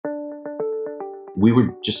We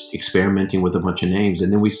were just experimenting with a bunch of names.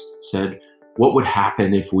 And then we said, what would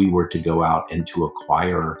happen if we were to go out and to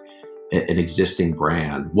acquire an existing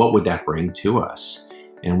brand? What would that bring to us?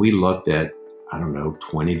 And we looked at, I don't know,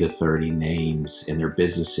 20 to 30 names and their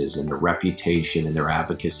businesses and their reputation and their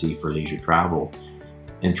advocacy for leisure travel.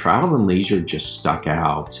 And Travel and Leisure just stuck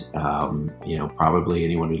out. Probably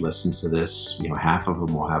anyone who listens to this, half of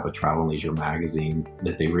them will have a Travel and Leisure magazine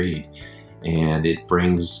that they read. And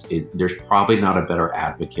there's probably not a better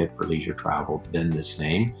advocate for leisure travel than this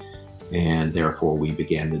name. And therefore, we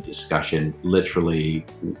began the discussion literally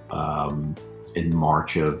in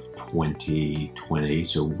March of 2020.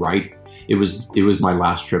 So it was my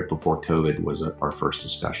last trip before COVID was our first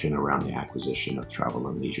discussion around the acquisition of Travel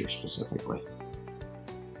and Leisure specifically.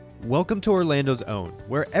 Welcome to Orlando's Own,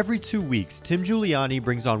 where every 2 weeks, Tim Giuliani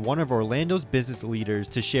brings on one of Orlando's business leaders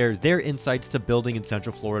to share their insights to building in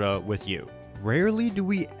Central Florida with you. Rarely do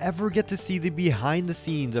we ever get to see the behind the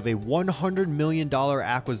scenes of a $100 million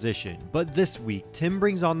acquisition, but this week, Tim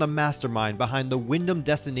brings on the mastermind behind the Wyndham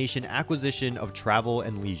Destination acquisition of Travel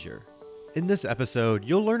and Leisure. In this episode,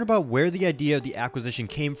 you'll learn about where the idea of the acquisition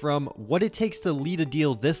came from, what it takes to lead a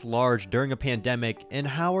deal this large during a pandemic, and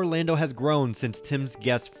how Orlando has grown since Tim's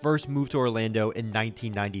guests first moved to Orlando in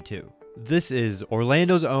 1992. This is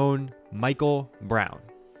Orlando's Own, Michael Brown.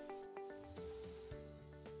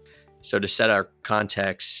 So to set our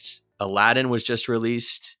context, Aladdin was just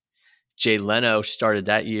released. Jay Leno started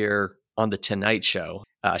that year on The Tonight Show.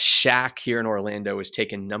 Shaq here in Orlando was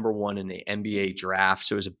taken number one in the NBA draft.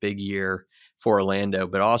 So it was a big year for Orlando,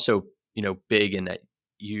 but also, big in that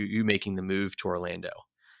you making the move to Orlando.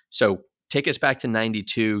 So take us back to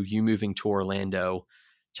 92, you moving to Orlando.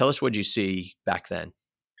 Tell us what you see back then.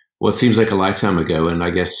 Well, it seems like a lifetime ago, and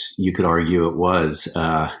I guess you could argue it was.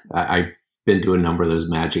 I've been to a number of those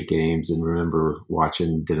Magic games and remember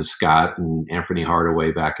watching Dennis Scott and Anthony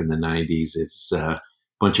Hardaway back in the 90s. It's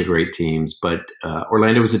bunch of great teams, but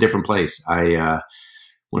Orlando was a different place.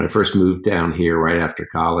 When I first moved down here right after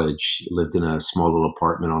college, lived in a small little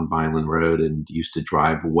apartment on Vineland Road and used to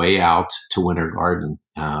drive way out to Winter Garden,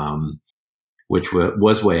 which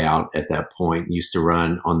was way out at that point. Used to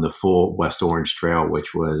run on the full West Orange Trail,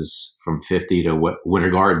 which was from 50 to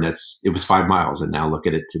Winter Garden. It was 5 miles, and now look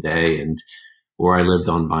at it today. And where I lived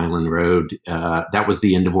on Vineland Road, that was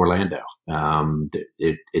the end of Orlando.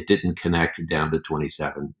 It didn't connect down to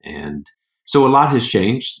 27. And so a lot has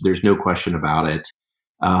changed. There's no question about it.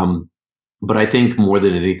 But I think more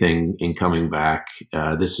than anything in coming back,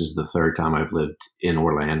 this is the third time I've lived in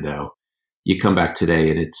Orlando. You come back today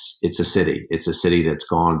and it's a city. It's a city that's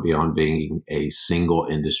gone beyond being a single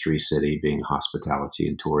industry city, being hospitality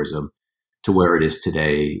and tourism, to where it is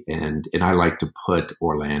today. And I like to put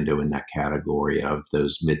Orlando in that category of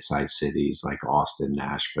those mid-sized cities like Austin,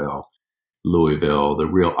 Nashville, Louisville, the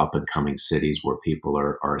real up-and-coming cities where people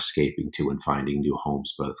are escaping to and finding new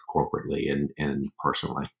homes, both corporately and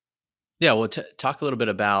personally. Yeah, well, talk a little bit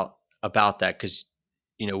about that, because,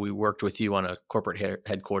 we worked with you on a corporate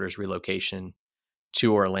headquarters relocation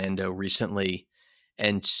to Orlando recently.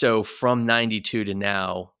 And so from 92 to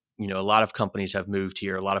now, a lot of companies have moved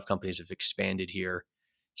here. A lot of companies have expanded here.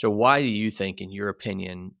 So why do you think, in your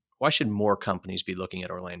opinion, why should more companies be looking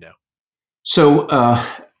at Orlando? So,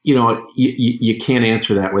 you can't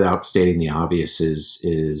answer that without stating the obvious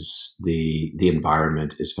is the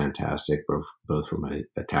environment is fantastic, both from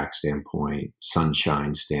a tax standpoint,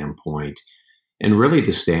 sunshine standpoint, and really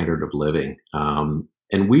the standard of living.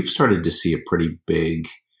 And we've started to see a pretty big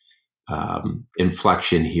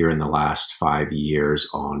inflection here in the last 5 years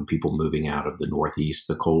on people moving out of the Northeast,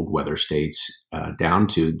 the cold weather states, down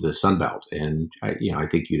to the Sun Belt. And I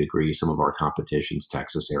think you'd agree, some of our competitions,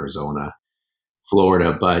 Texas, Arizona,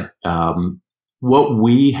 Florida. But what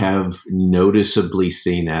we have noticeably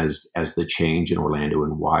seen as the change in Orlando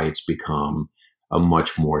and why it's become a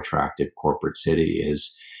much more attractive corporate city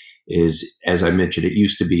is, as I mentioned, it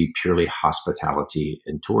used to be purely hospitality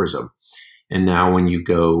and tourism. And now when you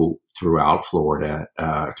go throughout Florida,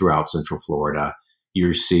 throughout Central Florida,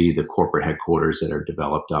 you see the corporate headquarters that are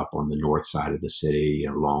developed up on the north side of the city,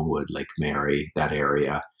 Longwood, Lake Mary, that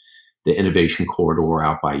area, the innovation corridor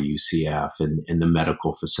out by UCF and the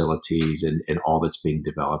medical facilities and all that's being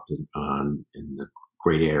developed in the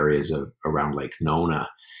great areas around Lake Nona.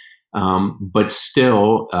 But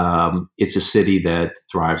still, it's a city that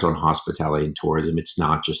thrives on hospitality and tourism. It's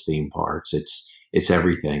not just theme parks. It's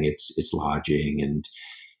everything. It's lodging.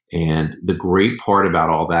 And the great part about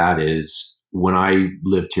all that is when I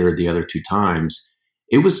lived here the other 2 times,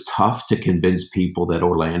 it was tough to convince people that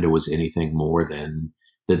Orlando was anything more than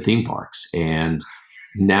theme parks. And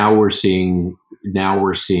now we're seeing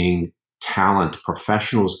talent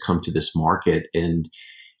professionals come to this market, and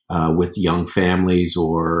with young families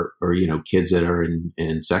or kids that are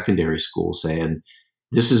in secondary school saying,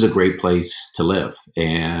 this is a great place to live.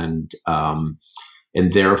 And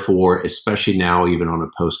therefore, especially now, even on a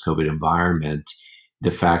post-COVID environment,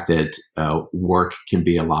 the fact that work can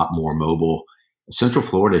be a lot more mobile. Central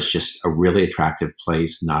Florida is just a really attractive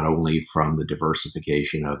place, not only from the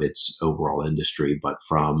diversification of its overall industry, but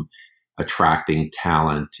from attracting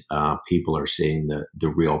talent. People are seeing the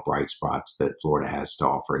real bright spots that Florida has to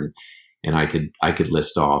offer. And I could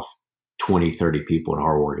list off 20, 30 people in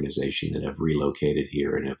our organization that have relocated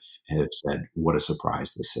here and have said, what a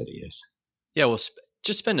surprise the city is. Yeah, well,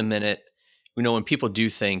 just spend a minute. When people do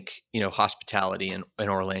think, hospitality in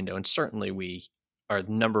Orlando, and certainly we are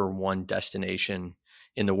the number one destination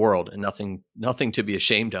in the world, and nothing to be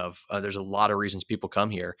ashamed of. There's a lot of reasons people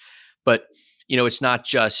come here, but it's not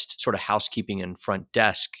just sort of housekeeping and front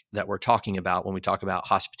desk that we're talking about when we talk about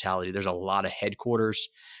hospitality. There's a lot of headquarters,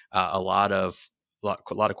 a lot of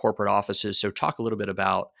corporate offices. So talk a little bit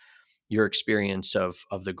about your experience of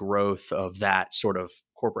the growth of that sort of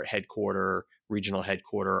corporate headquarter, regional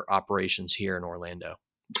headquarter operations here in Orlando.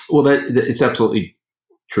 Well, it's absolutely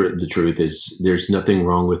true. The truth is, there's nothing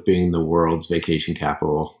wrong with being the world's vacation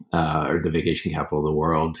capital, or the vacation capital of the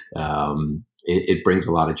world. It brings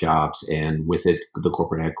a lot of jobs, and with it, the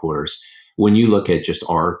corporate headquarters. When you look at just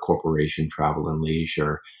our corporation, Travel and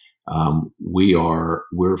Leisure,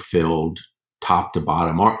 we're filled top to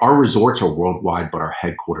bottom. Our resorts are worldwide, but our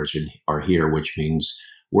headquarters are here, which means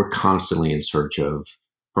we're constantly in search of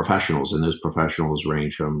professionals, and those professionals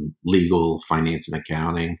range from legal, finance, and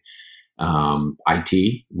accounting,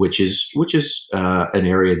 IT, which is an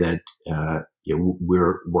area that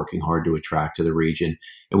we're working hard to attract to the region.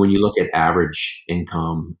 And when you look at average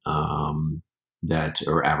income,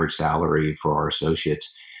 or average salary for our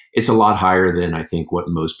associates, it's a lot higher than I think what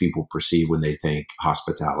most people perceive when they think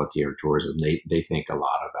hospitality or tourism. They think a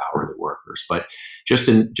lot of hourly workers, but just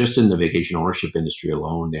in the vacation ownership industry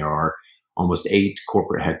alone, there are almost 8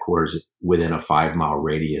 corporate headquarters within a 5-mile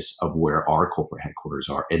radius of where our corporate headquarters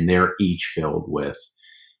are, and they're each filled with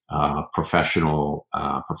professionals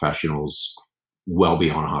well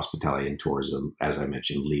beyond hospitality and tourism. As I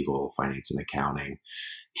mentioned, legal, finance and accounting,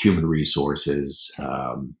 human resources,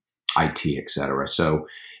 IT, et cetera. So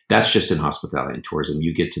that's just in hospitality and tourism.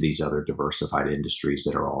 You get to these other diversified industries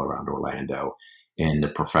that are all around Orlando, and the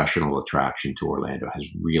professional attraction to Orlando has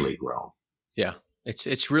really grown. Yeah,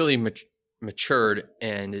 it's really matured,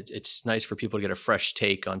 and it's nice for people to get a fresh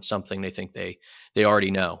take on something they think they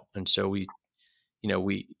already know. And so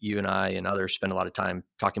you and I and others spend a lot of time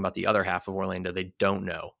talking about the other half of Orlando they don't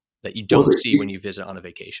know, that you don't see when you visit on a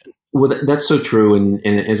vacation. Well, that's so true. And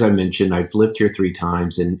as I mentioned, I've lived here 3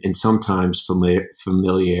 times, and sometimes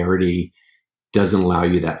familiarity doesn't allow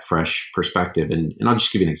you that fresh perspective. And I'll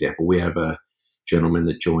just give you an example. We have a gentleman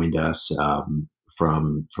that joined us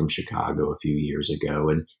from Chicago a few years ago,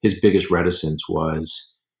 and his biggest reticence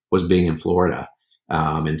was being in Florida,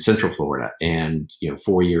 in Central Florida. And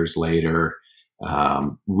 4 years later,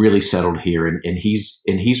 really settled here, and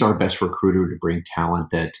he's our best recruiter to bring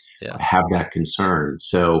talent that have that concern.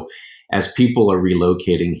 So as people are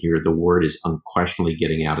relocating here, the word is unquestionably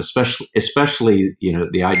getting out, especially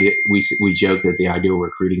the idea, we joke that the ideal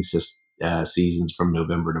recruiting seasons from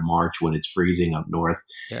November to March, when it's freezing up north,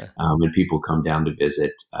 and people come down to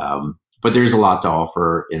visit. But there's a lot to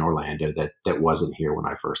offer in Orlando that wasn't here when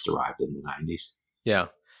I first arrived in the 90s. Yeah.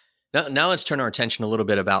 Now let's turn our attention a little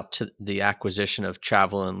bit about to the acquisition of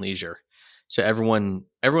Travel and Leisure. So everyone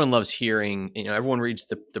loves hearing, everyone reads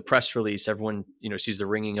the press release, everyone, sees the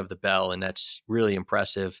ringing of the bell, and that's really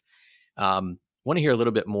impressive. Want to hear a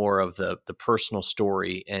little bit more of the personal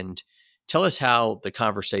story, and tell us how the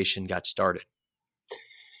conversation got started.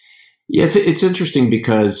 Yeah, it's interesting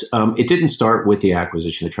because it didn't start with the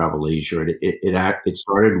acquisition of Travel Leisure. It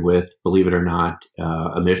started with, believe it or not,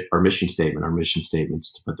 our mission statement. Our mission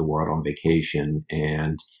statement's to put the world on vacation,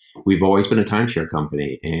 and we've always been a timeshare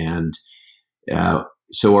company. And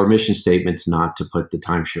so our mission statement's not to put the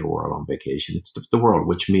timeshare world on vacation; it's to put the world,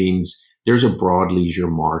 which means there's a broad leisure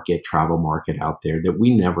market, travel market out there that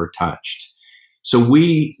we never touched. So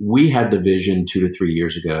we had the vision 2 to 3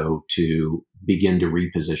 years ago to begin to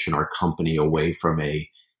reposition our company away from a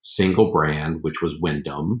single brand, which was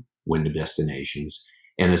Wyndham Destinations,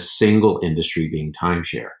 and a single industry being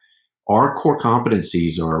timeshare. Our core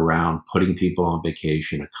competencies are around putting people on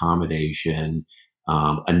vacation, accommodation,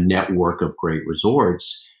 a network of great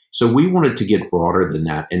resorts. So we wanted to get broader than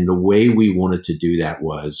that. And the way we wanted to do that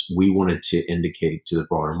was we wanted to indicate to the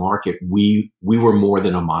broader market, we were more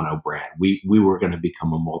than a mono brand. We were going to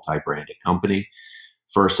become a multi-branded company,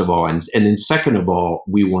 first of all. And then second of all,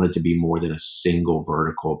 we wanted to be more than a single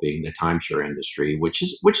vertical, being the timeshare industry, which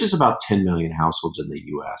is about 10 million households in the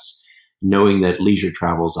US. Knowing that leisure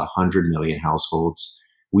travel is 100 million households,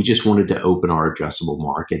 we just wanted to open our addressable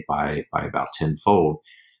market by about tenfold.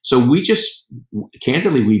 So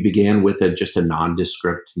candidly, we began with just a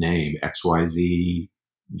nondescript name, XYZ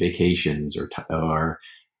Vacations or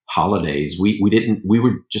Holidays. We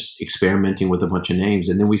were just experimenting with a bunch of names.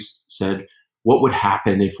 And then we said, what would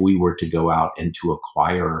happen if we were to go out and to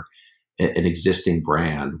acquire an existing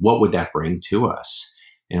brand? What would that bring to us?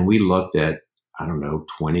 And we looked at, I don't know,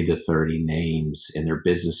 20 to 30 names and their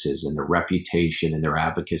businesses and their reputation and their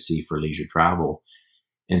advocacy for leisure travel.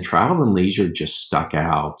 And Travel and Leisure just stuck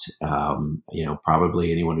out.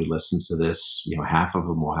 Probably anyone who listens to this, half of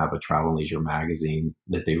them will have a Travel and Leisure magazine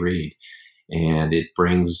that they read. And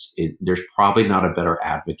there's probably not a better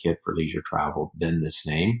advocate for leisure travel than this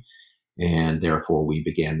name. And therefore, we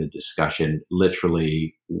began the discussion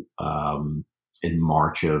literally in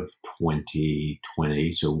March of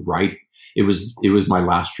 2020. So it was my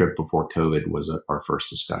last trip before COVID was our first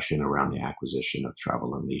discussion around the acquisition of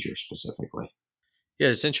Travel and Leisure specifically. Yeah,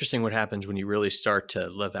 it's interesting what happens when you really start to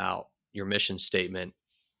live out your mission statement,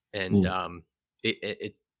 and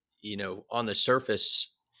it on the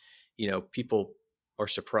surface, people are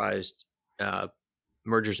surprised.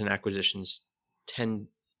 Mergers and acquisitions tend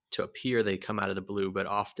to appear they come out of the blue, but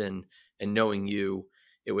often, and knowing you,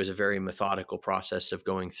 it was a very methodical process of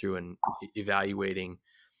going through and evaluating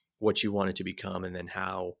what you wanted to become, and then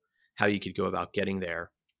how you could go about getting there.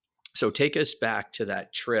 So take us back to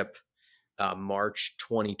that trip. March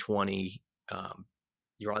 2020,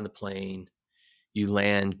 you're on the plane, you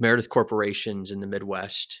land. Meredith Corporation's in the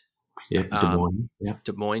Midwest. Yeah, Des Moines.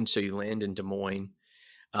 Des Moines. So you land in Des Moines.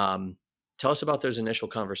 Tell us about those initial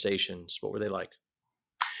conversations. What were they like?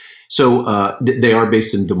 So they are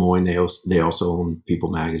based in Des Moines. They also own People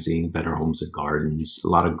Magazine, Better Homes and Gardens, a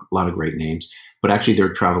lot of great names. But actually,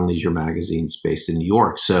 their Travel and Leisure magazine's based in New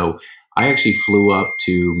York. So I actually flew up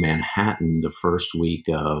to Manhattan the first week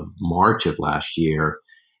of March of last year,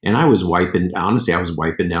 and I was wiping down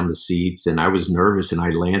the seats, and I was nervous, and I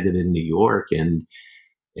landed in New York, and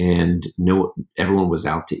everyone was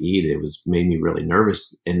out to eat. It made me really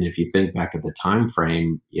nervous. And if you think back at the time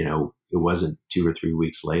frame, it wasn't 2 or 3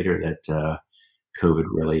 weeks later that COVID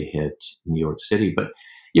really hit New York City. But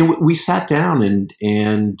we sat down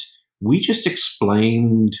and we just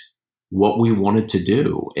explained what we wanted to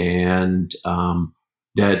do, and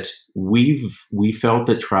that we felt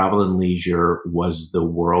that Travel and Leisure was the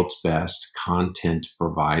world's best content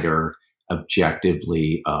provider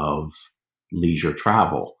objectively of leisure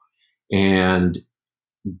travel. And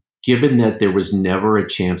given that there was never a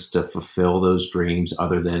chance to fulfill those dreams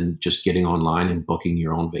other than just getting online and booking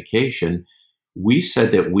your own vacation, we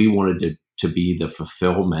said that we wanted to be the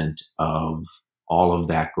fulfillment of all of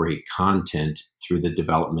that great content through the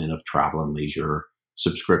development of Travel and Leisure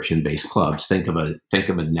subscription-based clubs. Think of a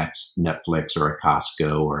Netflix or a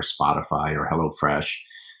Costco or a Spotify or HelloFresh,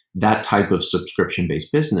 that type of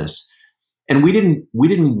subscription-based business. And we didn't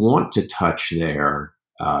want to touch their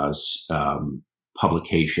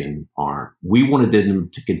publication arm. We wanted them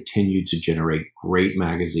to continue to generate great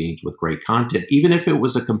magazines with great content, even if it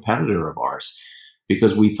was a competitor of ours,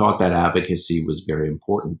 because we thought that advocacy was very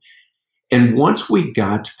important. And once we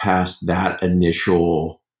got past that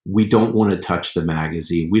initial, we don't want to touch the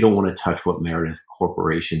magazine, we don't want to touch what Meredith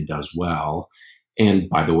Corporation does well, and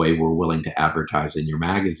by the way, we're willing to advertise in your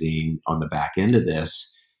magazine on the back end of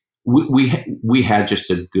this, we had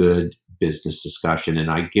just a good business discussion.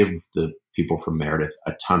 And I give the people from Meredith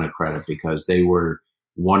a ton of credit because they were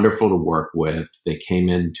wonderful to work with. They came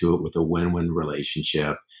into it with a win-win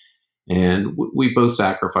relationship. And we both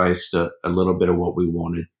sacrificed a little bit of what we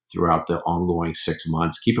wanted throughout the ongoing 6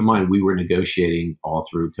 months. Keep in mind, we were negotiating all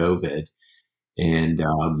through COVID. And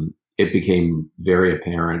it became very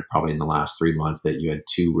apparent probably in the last 3 months that you had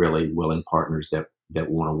two really willing partners that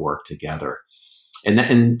want to work together.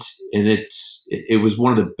 And it was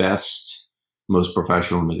one of the best, most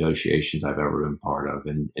professional negotiations I've ever been part of.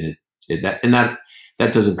 And that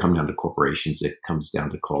doesn't come down to corporations. It comes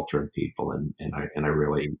down to culture and people. And I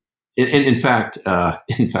really, in fact, 2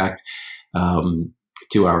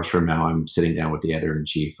 hours from now, I'm sitting down with the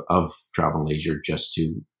editor-in-chief of Travel and Leisure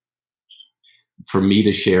for me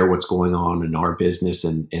to share what's going on in our business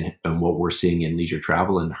and what we're seeing in leisure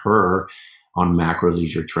travel, and her on macro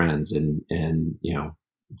leisure trends. And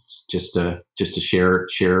just to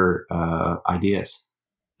share ideas.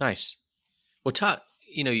 Nice. Well, Todd,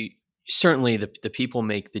 certainly the people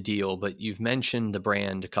make the deal, but you've mentioned the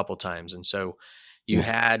brand a couple times. And so you Yeah.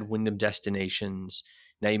 had Wyndham Destinations.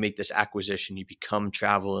 Now you make this acquisition, you become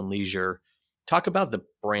Travel and Leisure. Talk about the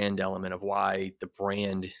brand element of why the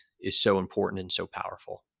brand is so important and so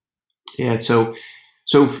powerful. Yeah.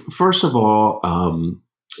 So first of all,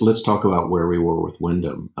 let's talk about where we were with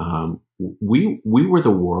Wyndham. We were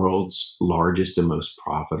the world's largest and most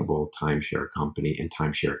profitable timeshare company and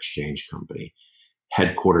timeshare exchange company,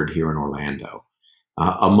 headquartered here in Orlando.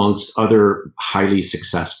 Amongst other highly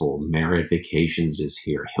successful, Marriott Vacations is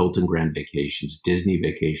here, Hilton Grand Vacations, Disney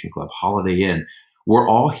Vacation Club, Holiday Inn. We're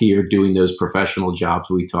all here doing those professional jobs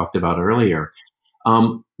we talked about earlier.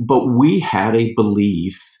 But we had a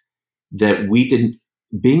belief that we didn't,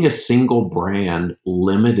 being a single brand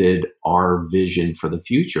limited our vision for the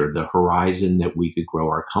future, the horizon that we could grow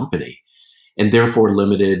our company, and therefore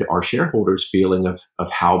limited our shareholders' feeling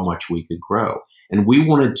of how much we could grow. And we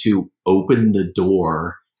wanted to open the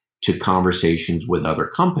door to conversations with other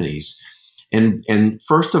companies. And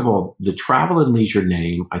first of all, the Travel and Leisure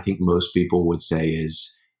name, I think most people would say,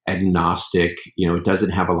 is agnostic. It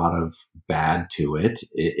doesn't have a lot of bad to it.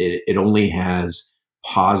 It only has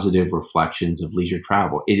positive reflections of leisure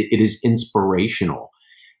travel. It is inspirational.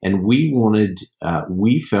 And we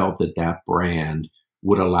felt that brand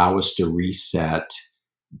would allow us to reset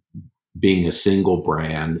being a single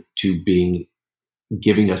brand to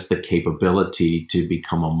giving us the capability to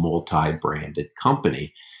become a multi-branded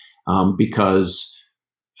company. Because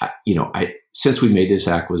since we made this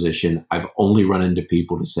acquisition, I've only run into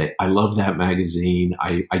people to say, I love that magazine.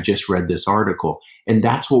 I just read this article. And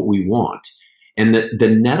that's what we want. And the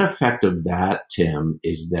net effect of that, Tim,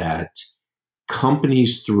 is that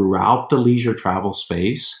companies throughout the leisure travel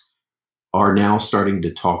space are now starting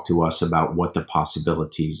to talk to us about what the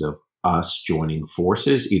possibilities of us joining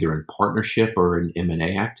forces, either in partnership or in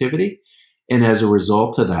M&A activity. And as a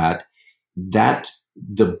result of that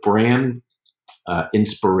the brand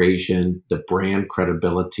inspiration, the brand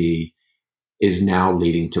credibility is now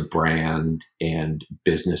leading to brand and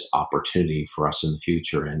business opportunity for us in the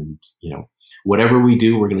future. And, whatever we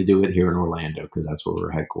do, we're going to do it here in Orlando because that's where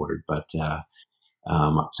we're headquartered. But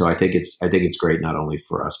so I think it's great not only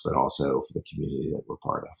for us but also for the community that we're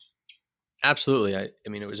part of. Absolutely. I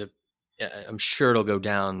mean, I'm sure it'll go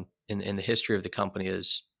down in the history of the company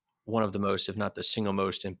as one of the most, if not the single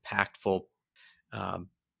most impactful um,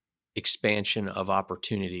 expansion of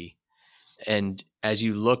opportunity. And as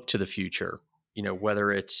you look to the future,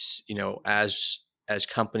 whether it's, as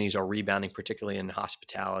companies are rebounding, particularly in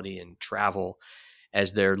hospitality and travel,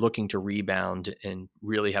 as they're looking to rebound and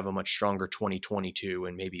really have a much stronger 2022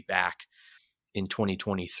 and maybe back in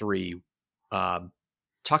 2023,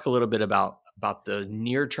 talk a little bit about the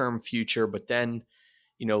near term future, but then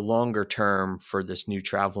longer term for this new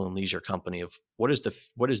Travel and Leisure company. Of what does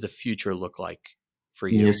the future look like for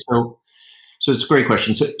you? Yeah, so it's a great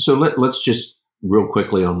question. So let's just real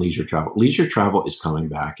quickly on leisure travel. Leisure travel is coming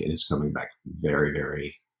back, and it's coming back very,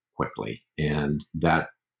 very quickly. And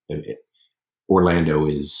Orlando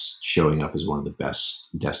is showing up as one of the best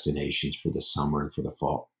destinations for the summer and for the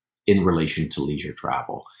fall in relation to leisure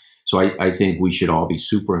travel. So I think we should all be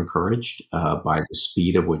super encouraged by the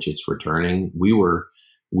speed of which it's returning. We were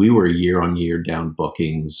year on year down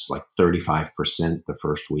bookings like 35% the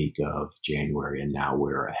first week of January, and now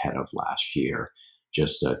we're ahead of last year,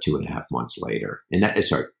 just 2.5 months later. And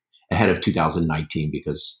ahead of 2019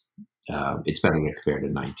 because it's better to compare to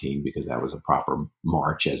 19 because that was a proper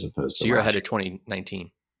March as opposed to. So you're ahead of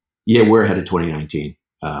 2019. Yeah, we're ahead of 2019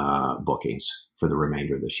 bookings for the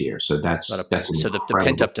remainder of this year. So that's so the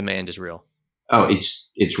pent up demand is real. Oh,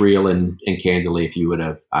 it's real, and candidly, if you would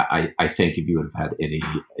have, I think if you would have had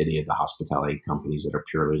any of the hospitality companies that are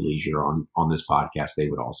purely leisure on this podcast, they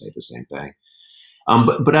would all say the same thing.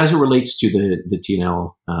 But as it relates to the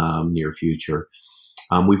TNL near future,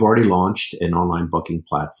 we've already launched an online booking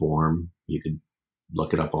platform. You could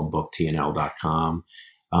look it up on booktnl.com.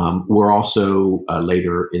 We're also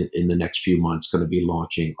later in the next few months going to be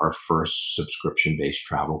launching our first subscription-based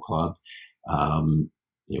travel club.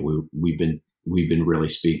 We've been really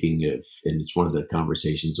speaking of, and it's one of the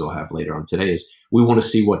conversations we'll have later on today, is we want to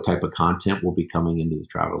see what type of content will be coming into the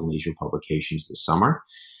Travel and Leisure publications this summer,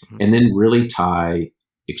 and then really tie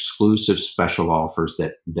exclusive special offers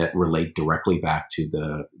that relate directly back to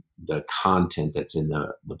the content that's in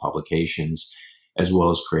the publications, as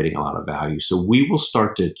well as creating a lot of value. So we will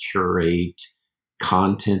start to curate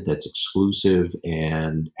content that's exclusive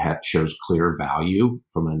and shows clear value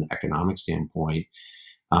from an economic standpoint.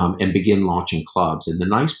 and begin launching clubs. And the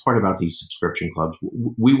nice part about these subscription clubs,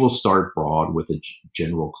 we will start broad with a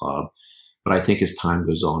general club, but I think as time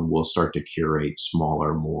goes on, we'll start to curate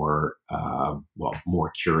smaller, more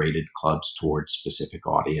curated clubs towards specific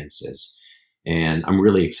audiences. And I'm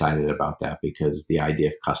really excited about that because the idea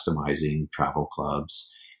of customizing travel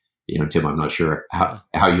clubs, Tim, I'm not sure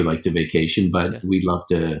how you like to vacation, but we'd love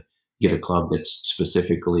to get a club that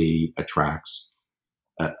specifically attracts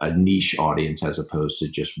a niche audience as opposed to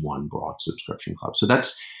just one broad subscription club. So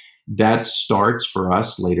that starts for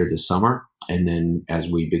us later this summer. And then as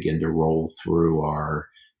we begin to roll through our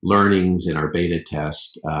learnings and our beta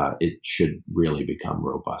test, it should really become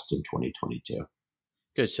robust in 2022.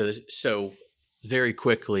 Good. So very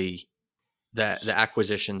quickly, that the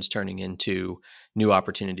acquisitions turning into new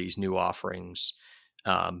opportunities, new offerings.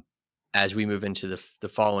 As we move into the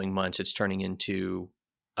following months, it's turning into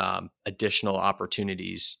additional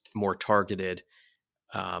opportunities, more targeted.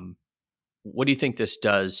 What do you think this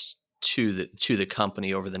does to the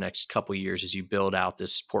company over the next couple of years as you build out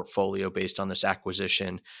this portfolio based on this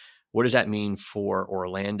acquisition? What does that mean for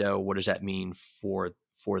Orlando? What does that mean for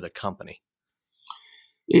the company?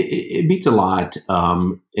 It means a lot,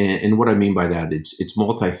 and what I mean by that, it's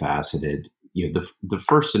multifaceted. The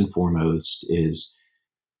first and foremost is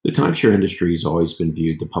the timeshare industry has always been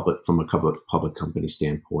viewed from a public company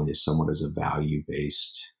standpoint as somewhat as a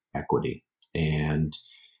value-based equity, and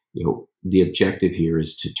the objective here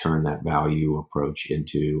is to turn that value approach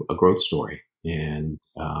into a growth story. And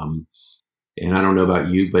I don't know about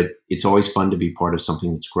you, but it's always fun to be part of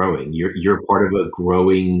something that's growing. You're part of a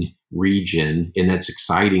growing region, and that's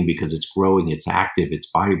exciting because it's growing, it's active, it's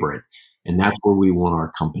vibrant, and that's where we want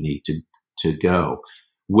our company to go.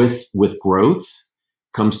 With growth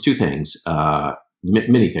comes two things,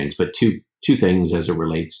 many things, but two things as it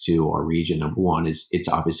relates to our region. Number one is it's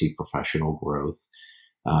obviously professional growth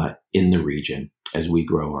in the region. As we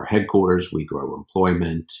grow our headquarters, we grow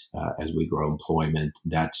employment. As we grow employment,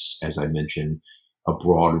 that's, as I mentioned, a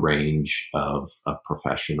broad range of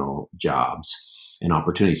professional jobs and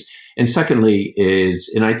opportunities. And secondly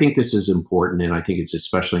and I think this is important, and I think it's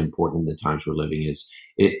especially important in the times we're living,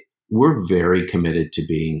 we're very committed to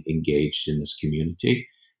being engaged in this community.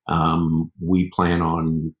 We plan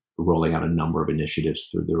on rolling out a number of initiatives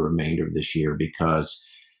through the remainder of this year because,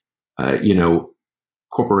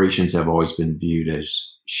 corporations have always been viewed as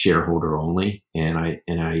shareholder only, and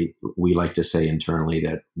we like to say internally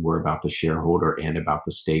that we're about the shareholder and about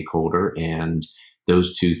the stakeholder, and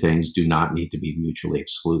those two things do not need to be mutually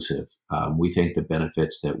exclusive. We think the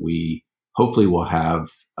benefits that we hopefully will have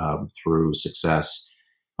through success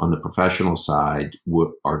on the professional side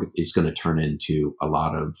is going to turn into a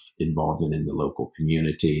lot of involvement in the local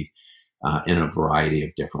community in a variety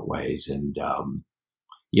of different ways, and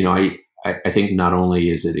I think not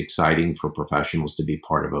only is it exciting for professionals to be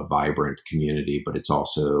part of a vibrant community, but it's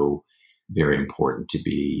also very important to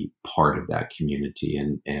be part of that community.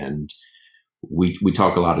 And we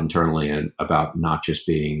talk a lot internally about not just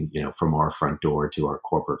being, from our front door to our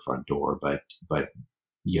corporate front door, but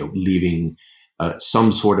leaving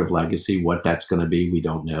some sort of legacy. What that's going to be, we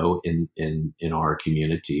don't know in our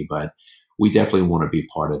community, but we definitely want to be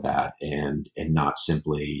part of that and not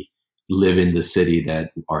simply live in the city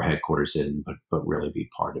that our headquarters in, but really be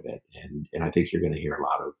part of it. And I think you're going to hear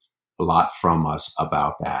a lot from us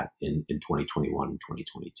about that in 2021 and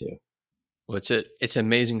 2022. Well, it's an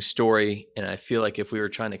amazing story. And I feel like if we were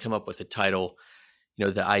trying to come up with a title,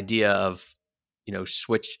 the idea of,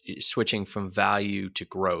 switching from value to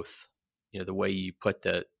growth, the way you put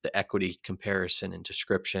the equity comparison and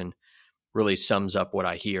description really sums up what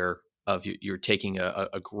I hear of you're taking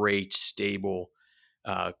a great, stable,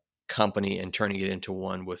 company and turning it into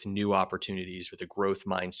one with new opportunities, with a growth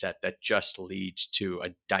mindset that just leads to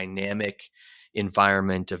a dynamic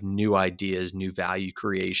environment of new ideas, new value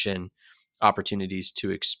creation, opportunities to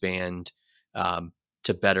expand,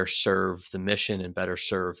 to better serve the mission and better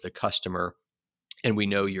serve the customer. And we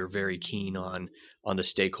know you're very keen on the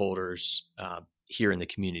stakeholders here in the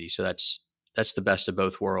community. So that's the best of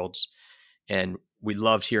both worlds. And we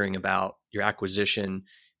loved hearing about your acquisition,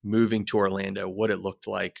 moving to Orlando, what it looked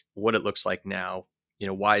like, what it looks like now,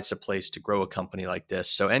 why it's a place to grow a company like this.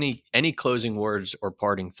 So any closing words or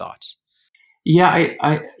parting thoughts? Yeah,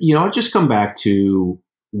 I'll just come back to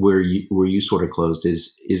where you sort of closed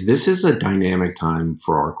is this is a dynamic time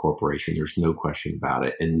for our corporation. There's no question about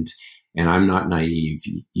it. And I'm not naive.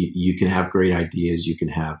 You can have great ideas, you can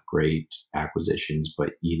have great acquisitions,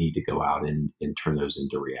 but you need to go out and turn those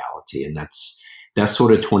into reality. And that's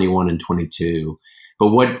sort of 21 and 22. But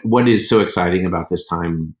what is so exciting about this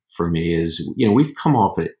time for me is, we've come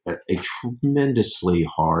off a tremendously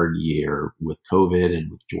hard year with COVID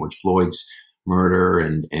and with George Floyd's murder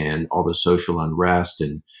and all the social unrest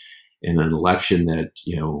and an election that,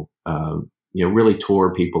 really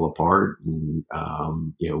tore people apart and,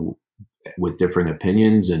 with differing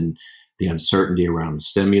opinions and the uncertainty around the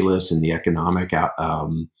stimulus and the economic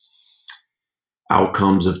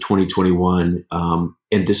outcomes of 2021.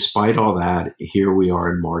 And despite all that, here we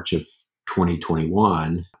are in March of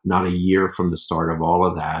 2021, not a year from the start of all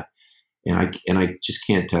of that. And I just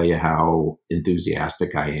can't tell you how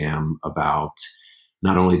enthusiastic I am about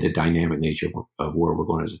not only the dynamic nature of where we're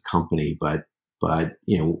going as a company, but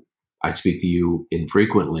I speak to you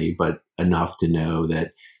infrequently, but enough to know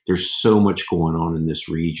that there's so much going on in this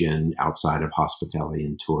region outside of hospitality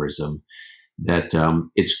and tourism that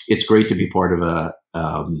it's great to be part of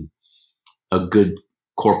a good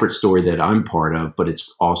corporate story that I'm part of, but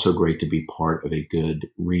it's also great to be part of a good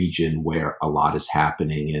region where a lot is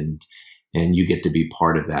happening and you get to be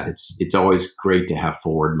part of that. It's always great to have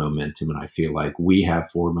forward momentum, and I feel like we have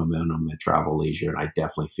forward momentum at Travel Leisure, and I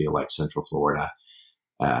definitely feel like Central Florida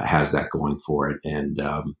has that going for it. And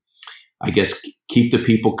I guess keep the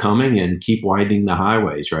people coming and keep widening the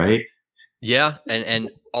highways, right? Yeah,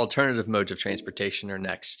 and alternative modes of transportation are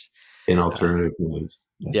next. In alternative modes,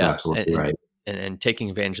 that's absolutely right. And taking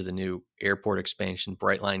advantage of the new airport expansion,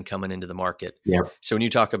 Brightline coming into the market. Yep. So when you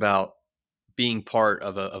talk about being part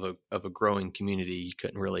of a growing community, you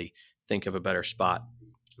couldn't really think of a better spot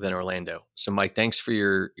than Orlando. So Mike, thanks for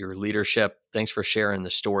your leadership. Thanks for sharing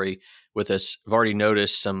the story with us. I've already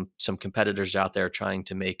noticed some competitors out there trying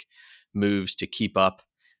to make moves to keep up,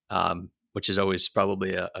 which is always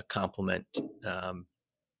probably a compliment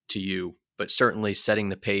to you, but certainly setting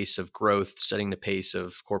the pace of growth, setting the pace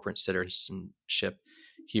of corporate citizenship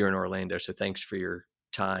here in Orlando. So thanks for your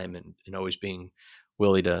time and always being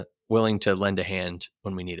willing to lend a hand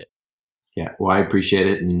when we need it. Yeah, well, I appreciate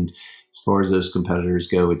it. And as far as those competitors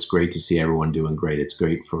go, it's great to see everyone doing great. It's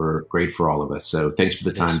great for all of us. So thanks for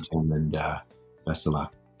the time, Tim, and best of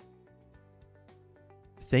luck.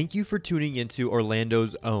 Thank you for tuning into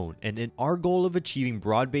Orlando's Own. And in our goal of achieving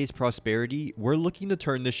broad-based prosperity, we're looking to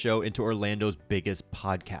turn this show into Orlando's biggest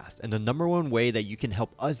podcast. And the number one way that you can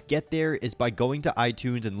help us get there is by going to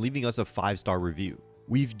iTunes and leaving us a 5-star review.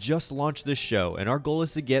 We've just launched this show, and our goal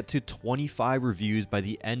is to get to 25 reviews by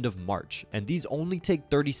the end of March. And these only take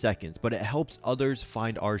 30 seconds, but it helps others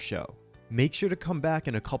find our show. Make sure to come back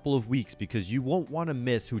in a couple of weeks because you won't want to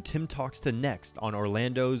miss who Tim talks to next on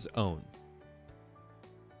Orlando's Own.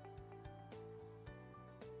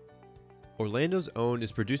 Orlando's Own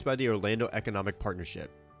is produced by the Orlando Economic Partnership,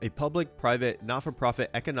 a public, private, not-for-profit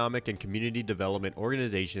economic and community development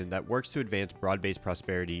organization that works to advance broad-based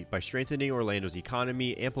prosperity by strengthening Orlando's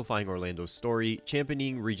economy, amplifying Orlando's story,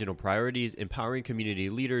 championing regional priorities, empowering community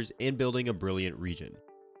leaders, and building a brilliant region.